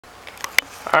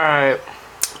Alright,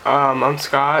 I'm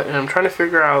Scott, and I'm trying to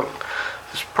figure out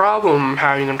this problem I'm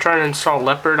having. I'm trying to install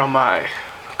Leopard on my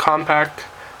compact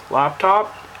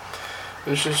laptop.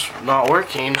 It's just not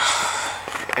working,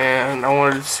 and I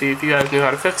wanted to see if you guys knew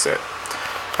how to fix it.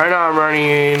 Right now I'm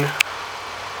running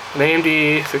an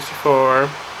AMD 64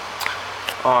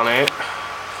 on it,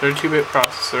 32-bit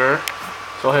processor,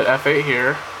 so I'll hit F8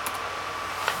 here.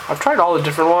 I've tried all the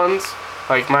different ones,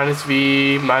 like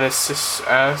 -V,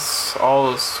 -S,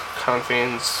 all those kind of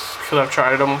things, because I've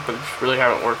tried them, but it really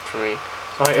haven't worked for me.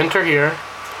 So I enter here,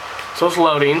 so it's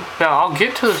loading. Now I'll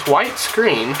get to this white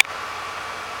screen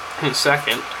in a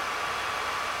second.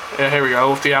 Yeah, here we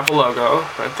go, with the Apple logo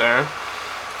right there.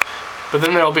 But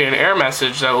then there'll be an error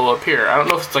message that will appear. I don't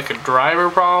know if it's like a driver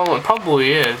problem, it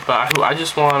probably is, but I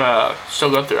just want to still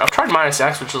go through. I've tried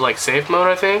 -X, which is like safe mode,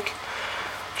 I think.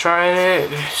 Trying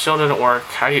it still didn't work.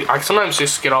 I sometimes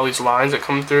just get all these lines that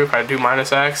come through if I do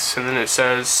 -X, and then it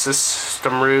says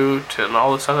system root and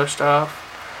all this other stuff.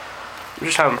 I'm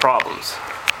just having problems.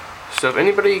 So if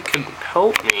anybody can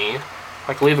help me,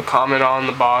 like leave a comment on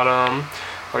the bottom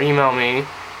or email me.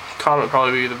 Comment would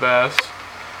probably be the best,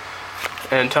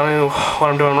 and tell me what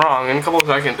I'm doing wrong in a couple of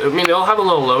seconds. I mean, it'll have a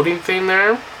little loading thing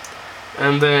there,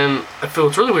 and then it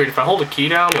feels really weird if I hold a key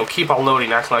down, it'll keep on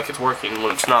loading, acting like it's working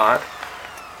when it's not.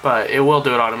 But it will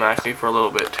do it automatically for a little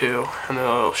bit too, and then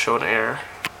it'll show an error.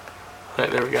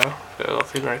 Right, there we go. That little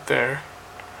thing right there.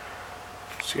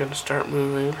 So you gotta start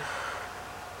moving.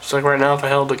 Just like right now, if I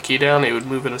held the key down, it would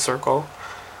move in a circle.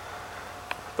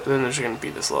 But then there's gonna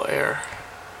be this little error.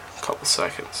 A couple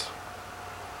seconds.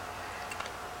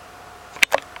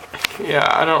 Yeah,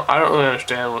 I don't really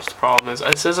understand what the problem is.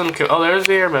 It says oh, there's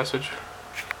the error message.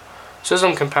 It says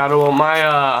I'm compatible.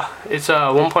 My it's a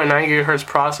 1.9 gigahertz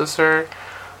processor.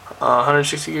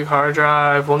 160 gig hard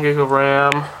drive, 1 gig of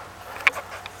RAM.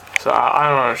 So I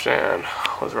don't understand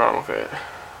what's wrong with it.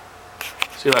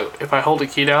 See, like if I hold the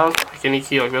key down, like any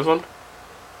key like this one,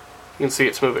 you can see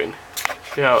it's moving.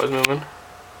 See how it was moving?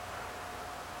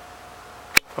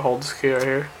 If I hold this key right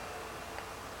here,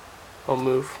 I'll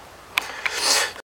move.